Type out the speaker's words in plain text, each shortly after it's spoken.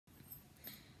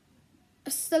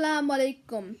Assalamu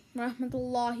alaikum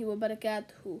rahmatullahi wa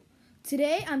barakatuhu.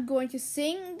 Today I'm going to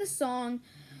sing the song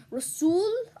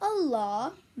Rasool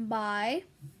Allah by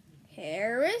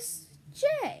Harris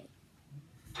J.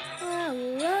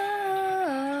 Allah,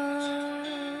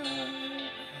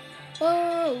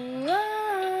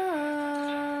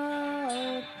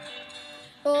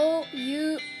 oh,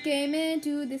 you came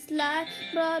into this life,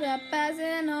 brought up as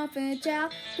an orphan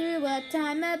child through a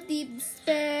time of deep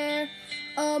despair.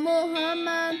 Oh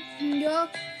Muhammad, your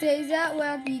days at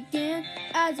work began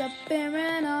as a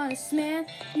barren, honest man.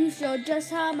 You showed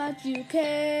just how much you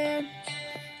cared.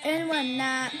 And one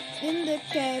night in the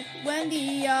cave, when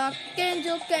the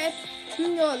archangel gave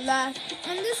your life,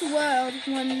 and this world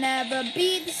will never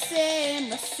be the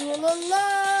same.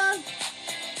 Rasulullah,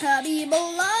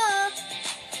 Habibullah,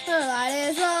 the light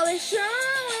is always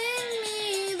showing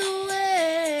me the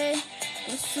way.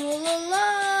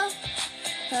 Rasulullah,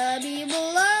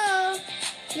 Habibullah,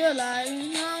 your light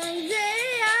is always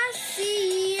there. I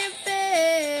see your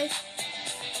face.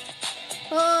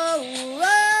 Oh,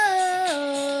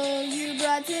 you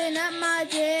brighten up my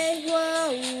day.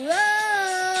 Whoa,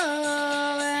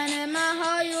 and in my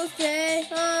heart you'll stay.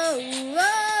 Oh,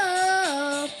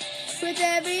 with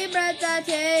every breath I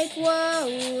take.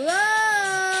 Whoa,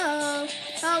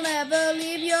 I'll never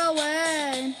leave your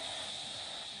way.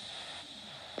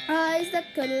 Eyes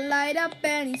that could light up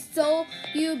any soul,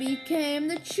 you became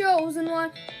the chosen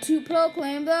one to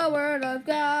proclaim the word of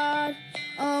God.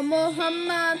 Oh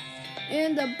Muhammad,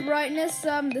 in the brightness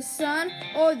of the sun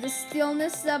or the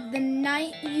stillness of the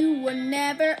night, you will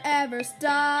never ever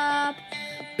stop.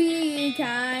 Being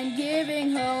kind,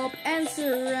 giving hope and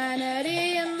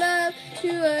serenity and love to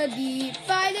a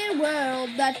divided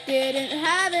world that didn't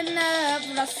have enough.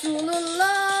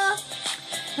 Rasulullah,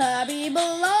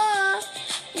 Habibullah,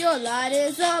 your light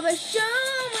is always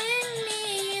showing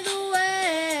me the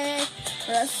way.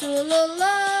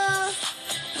 Rasulullah,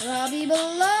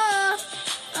 Habibullah,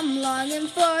 I'm longing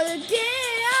for the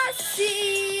day I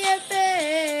see your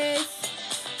face.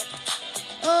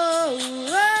 Oh,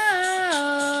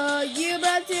 you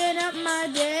brighten up my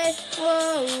day.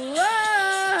 Oh,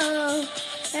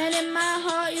 and in my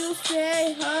heart you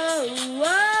stay. Oh,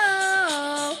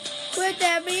 with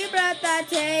every breath I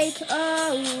take.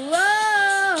 Oh,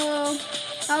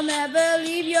 I'll never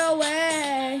leave your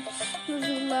way.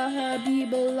 Rasulullah,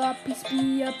 Habibullah, peace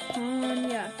be upon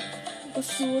ya.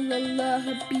 Rasulullah,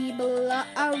 Habibullah,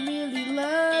 I really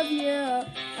love you.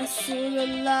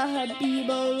 Rasulullah,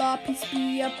 Habibullah, peace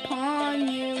be upon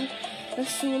you.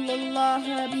 Rasulullah,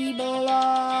 Habibullah,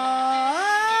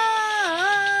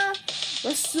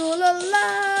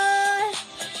 Rasulullah,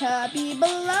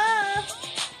 Habibullah,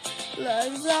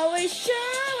 love's always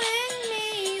showing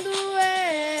me the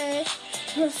way.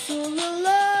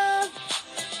 Rasulullah,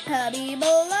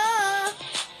 Habibullah,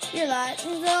 your light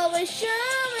is always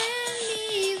showing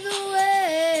me the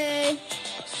way.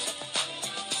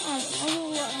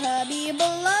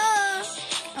 Habibullah,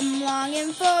 I'm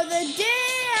longing for the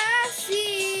day I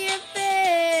see your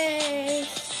face.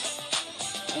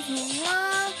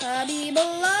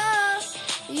 Habibullah,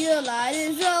 your light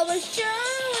is always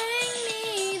showing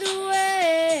me the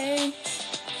way.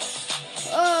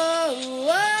 Oh,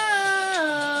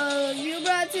 you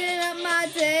brighten up my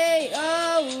day.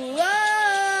 Oh,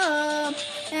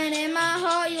 and in my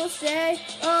heart you'll stay.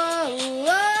 Oh,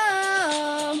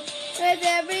 with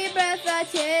every breath I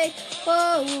take.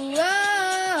 Oh,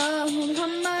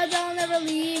 Muhammad, I'll never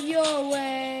leave your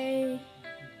way.